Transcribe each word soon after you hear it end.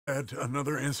Had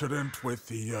another incident with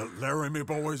the Laramie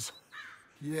boys?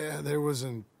 Yeah, there was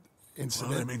an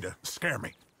incident. Well, I mean to scare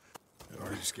me.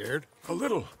 Are you scared? A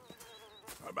little.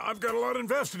 I've got a lot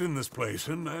invested in this place,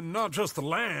 and not just the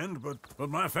land, but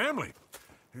my family.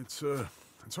 It's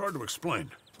hard to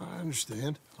explain. I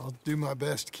understand. I'll do my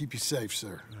best to keep you safe,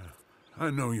 sir.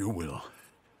 I know you will.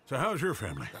 So how's your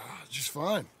family? Just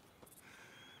fine.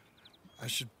 I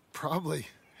should probably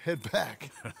head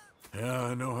back. Yeah,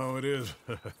 I know how it is.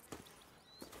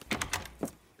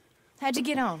 How'd you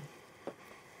get on?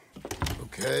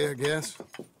 Okay, I guess.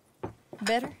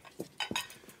 Better?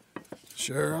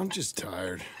 Sure, I'm just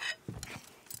tired.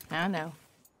 I know.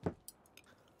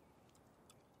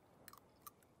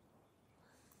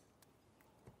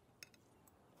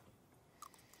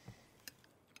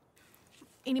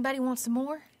 Anybody want some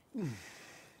more? No,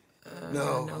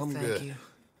 no, I'm thank good. you.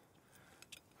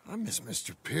 I miss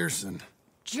Mr. Pearson.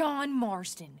 John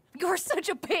Marston, you're such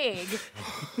a pig.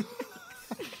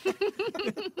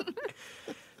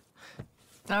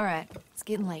 All right, it's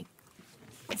getting late.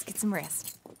 Let's get some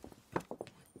rest.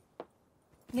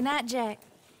 Good night, Jack.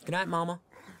 Good night, Mama.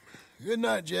 Good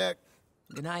night, Jack.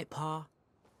 Good night, Pa.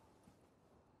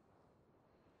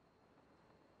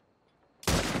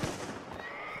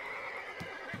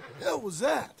 Hell was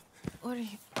that? What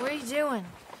are you doing?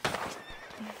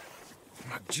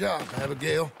 My job,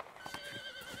 Abigail.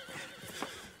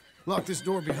 Lock this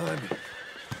door behind me.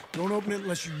 Don't open it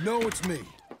unless you know it's me.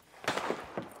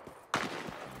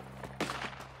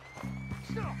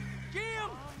 Jim!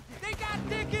 They got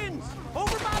Dickens!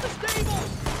 Over by the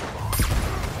stables!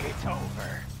 It's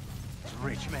over. It's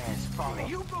rich man's folly.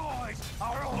 You boys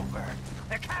are over.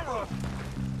 The cattle.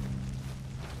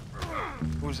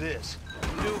 Who's this?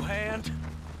 New hand.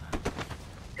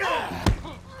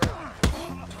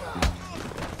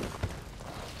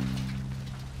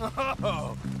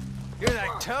 Oh, you're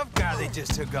that tough guy they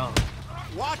just took on.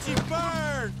 Watch him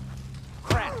burn!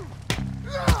 Crap.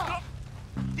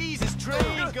 These is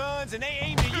trained guns and they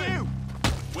aim at you.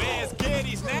 Where's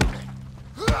Geddes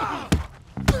now?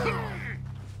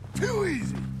 Too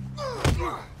easy.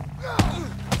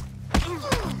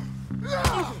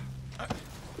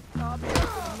 I'll be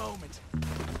up in a moment.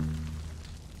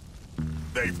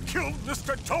 They've killed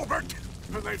Mr. Tolbert,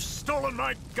 and they've stolen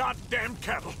my goddamn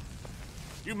cattle.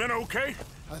 You men okay?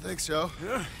 I think so.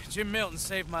 Yeah? Jim Milton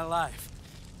saved my life.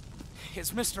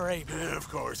 It's Mr. Abel. Yeah, of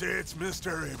course, it's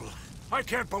Mr. Abel. I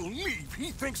can't believe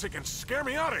he thinks he can scare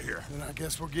me out of here. Then I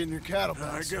guess we're getting your cattle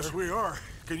back, I guess sir. we are.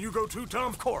 Can you go too, Tom?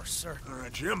 Of course, sir. All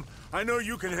right, Jim. I know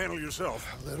you can handle yourself.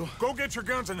 A little. Go get your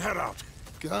guns and head out.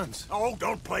 Guns. Oh,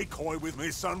 don't play coy with me,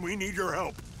 son. We need your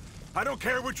help. I don't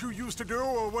care what you used to do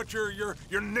or what your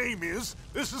name is.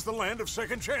 This is the land of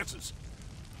second chances.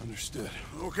 Understood.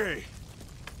 Okay.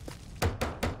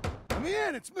 Let me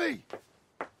in, it's me.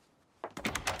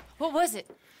 What was it?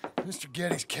 Mr.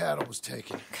 Geddes' cattle was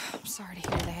taken. I'm sorry to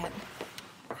hear that.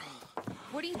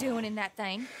 What are you doing in that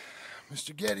thing?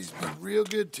 Mr. Geddes been real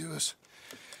good to us.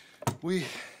 What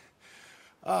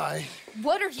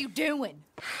are you doing?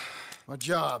 My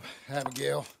job,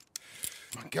 Abigail.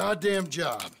 My goddamn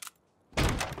job.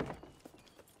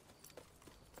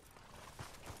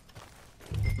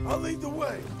 I'll lead the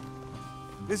way.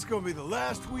 This is gonna be the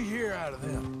last we hear out of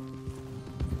them.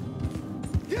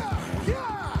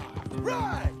 Yeah!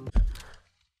 Right!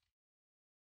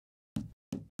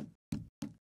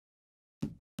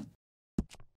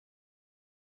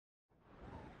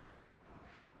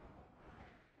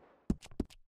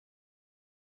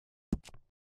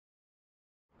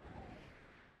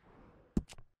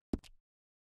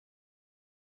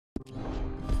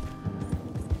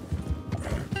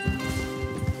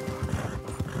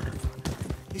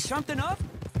 Is something up?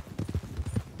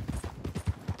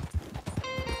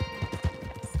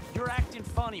 You're acting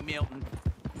funny, Milton.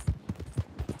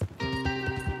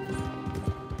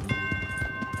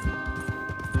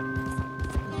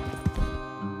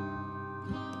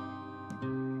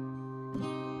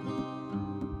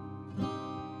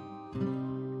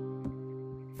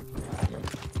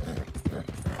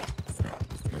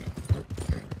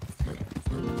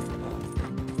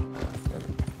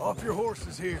 Off your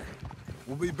horses here.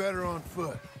 We'll be better on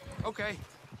foot. Okay,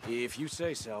 if you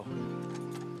say so.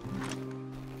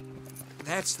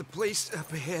 That's the place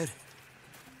up ahead.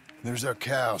 There's our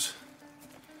cows.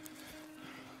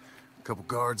 A couple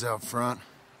guards out front.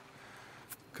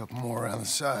 A couple more around the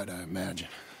side, I imagine.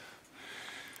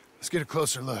 Let's get a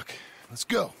closer look. Let's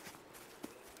go.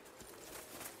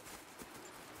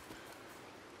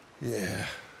 Yeah,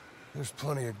 there's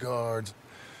plenty of guards.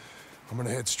 I'm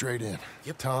gonna head straight in.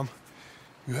 Yep. Tom,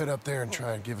 you head up there and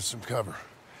try and give us some cover.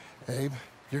 Abe,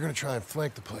 You're gonna try and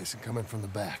flank the place and come in from the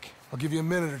back. I'll give you a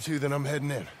minute or two, then I'm heading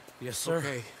in. Yes, sir.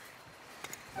 Okay.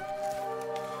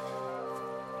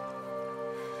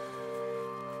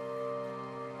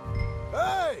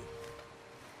 Hey!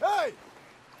 Hey!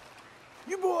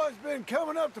 You boys been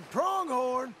coming up to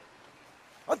Pronghorn.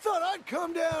 I thought I'd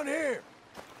come down here.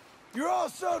 You're all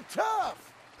so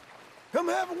tough. Come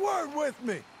have a word with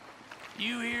me.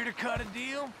 You here to cut a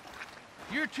deal?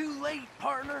 You're too late,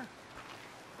 partner.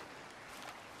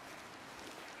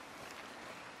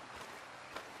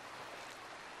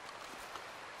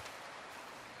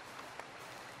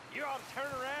 You ought to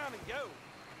turn around and go.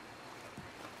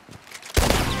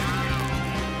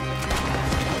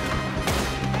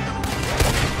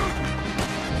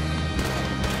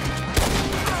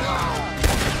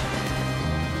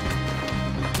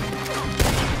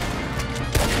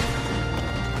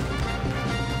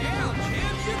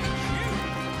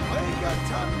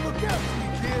 Time to look out for you,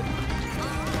 kid.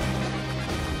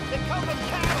 They're coming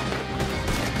cattle.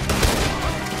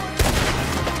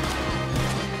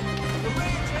 The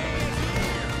range hand's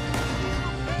here.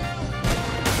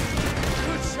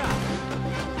 Good shot.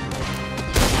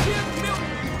 Jim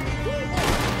Milton.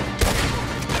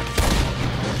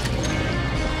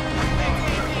 They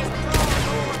can't be as strong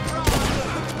or problem.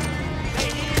 They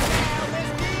here now.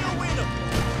 Let's deal with them.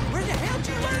 Where the hell did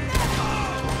you learn that?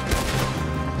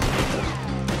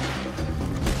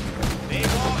 They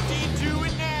walked into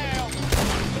it now.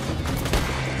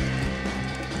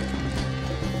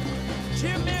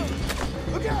 Jim Milton.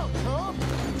 Look out, Tom.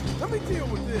 Let me deal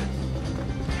with this.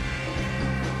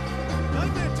 They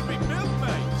meant to be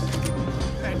milkmaids.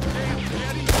 That damn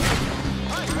Geddes.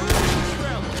 I knew he was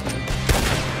traveling.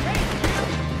 Hey, Jim!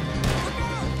 Look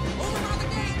out! Over by the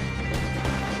gate!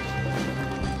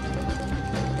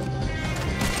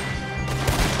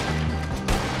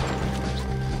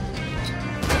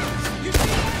 You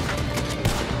see that?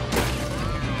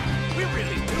 We're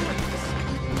really doing this.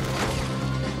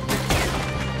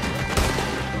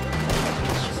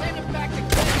 Send him back to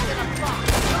Geddes in a box.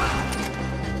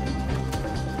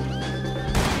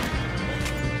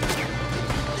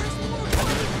 There's more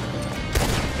coming.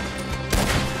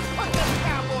 Put them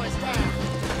cowboys down.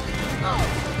 Oh.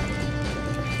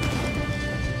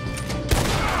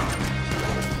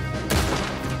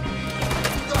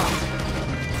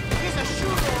 He's a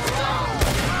shooter, all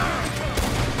right.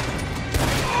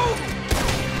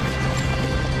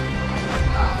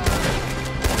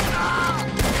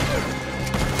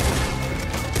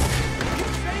 You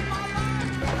saved my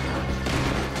life.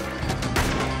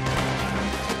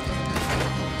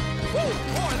 Woo,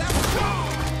 boy, that was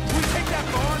good. We take that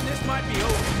barn, this might be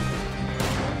over.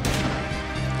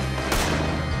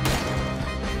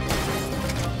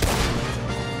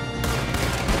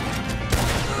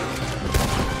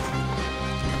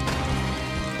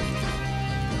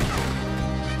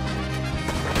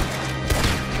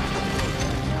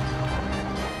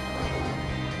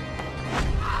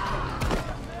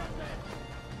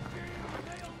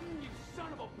 You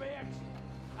son of a bitch!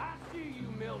 I see you,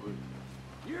 Milton.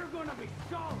 You're gonna be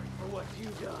sorry for what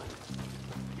you've done.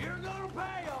 You're gonna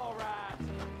pay, all right.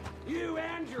 You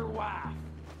and your wife.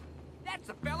 That's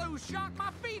the fellow who shot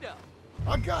my feet up.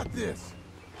 I got this.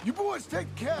 You boys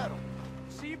take cattle.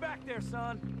 See you back there,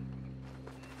 son.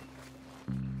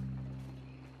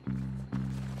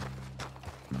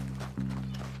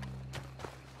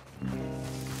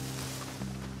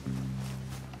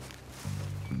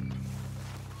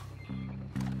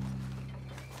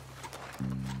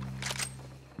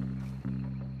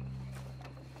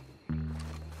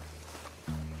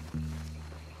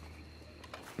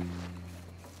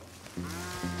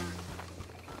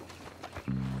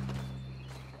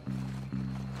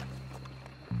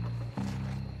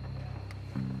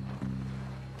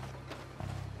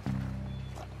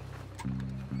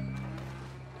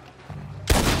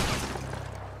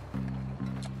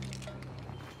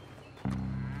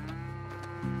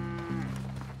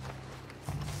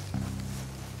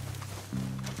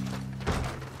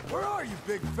 Where are you,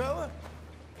 big fella?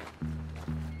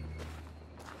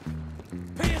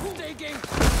 Piss digging,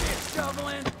 shit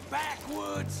shoveling,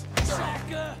 backwoods,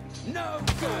 sacker, no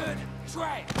good,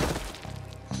 trash.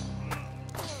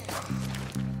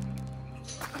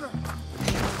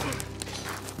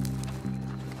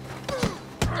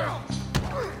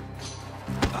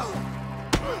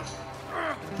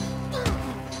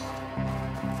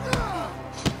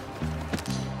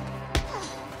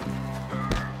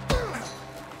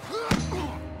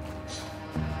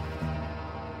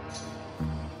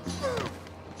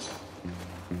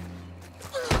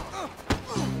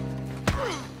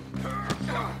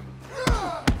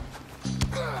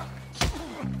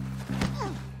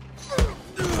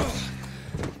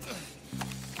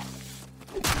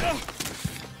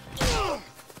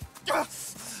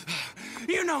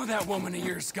 know that woman of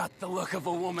yours got the look of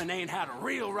a woman ain't had a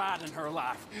real ride in her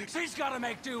life. She's gotta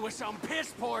make do with some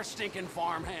piss-poor stinking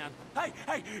farmhand.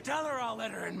 Hey, tell her I'll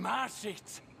let her in my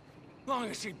seats. Long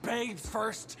as she bathes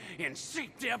first in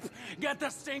sheep dip, get the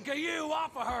stink of you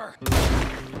off of her.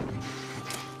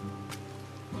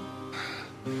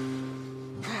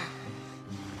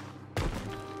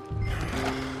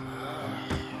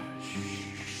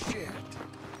 Shit.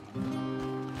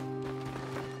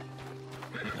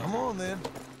 Come on, then.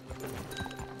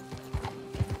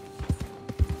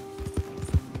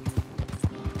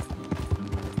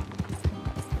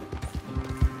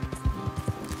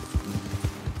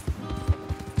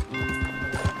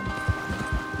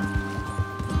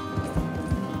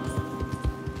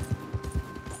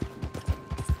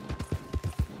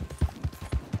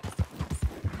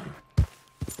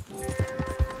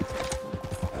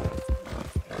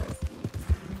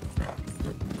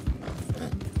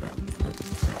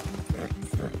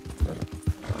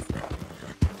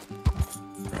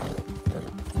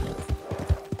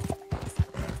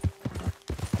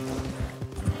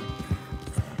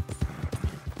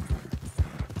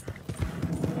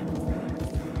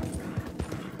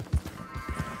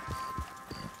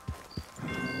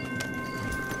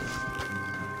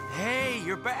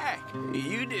 You're back.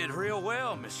 You did real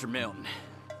well, Mr. Milton.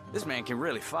 This man can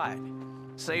really fight.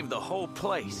 Saved the whole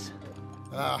place.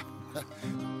 Ah,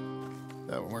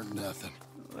 that weren't nothing.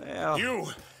 Well...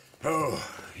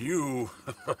 You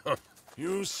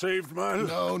you saved my life.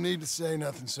 No need to say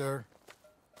nothing, sir.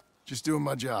 Just doing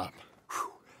my job.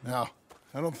 Now,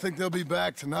 I don't think they'll be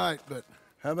back tonight, but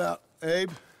how about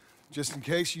Abe? Just in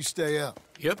case you stay up.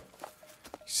 Yep.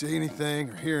 See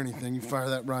anything or hear anything, you fire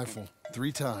that rifle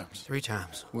 3 times. 3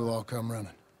 times. We'll all come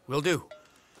running. Will do.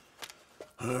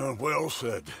 Well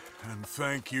said. And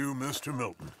thank you, Mr.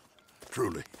 Milton.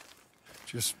 Truly.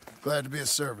 Just glad to be of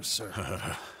service, sir.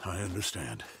 I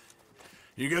understand.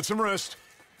 You get some rest.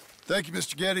 Thank you,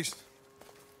 Mr. Geddes.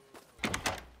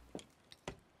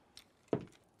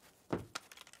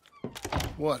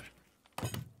 What?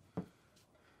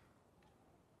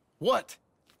 What?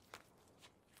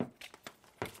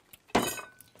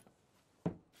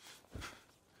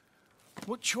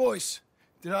 What choice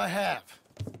did I have?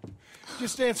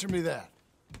 Just answer me that.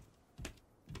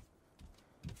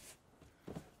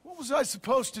 What was I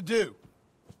supposed to do?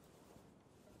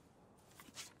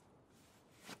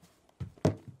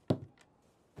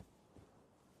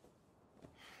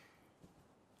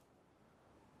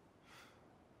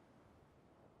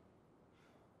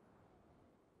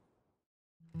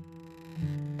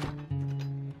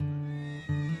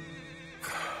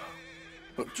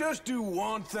 Look, just do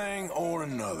one thing or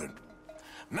another.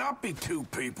 Not be 2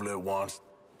 people at once.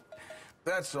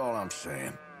 That's all I'm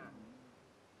saying.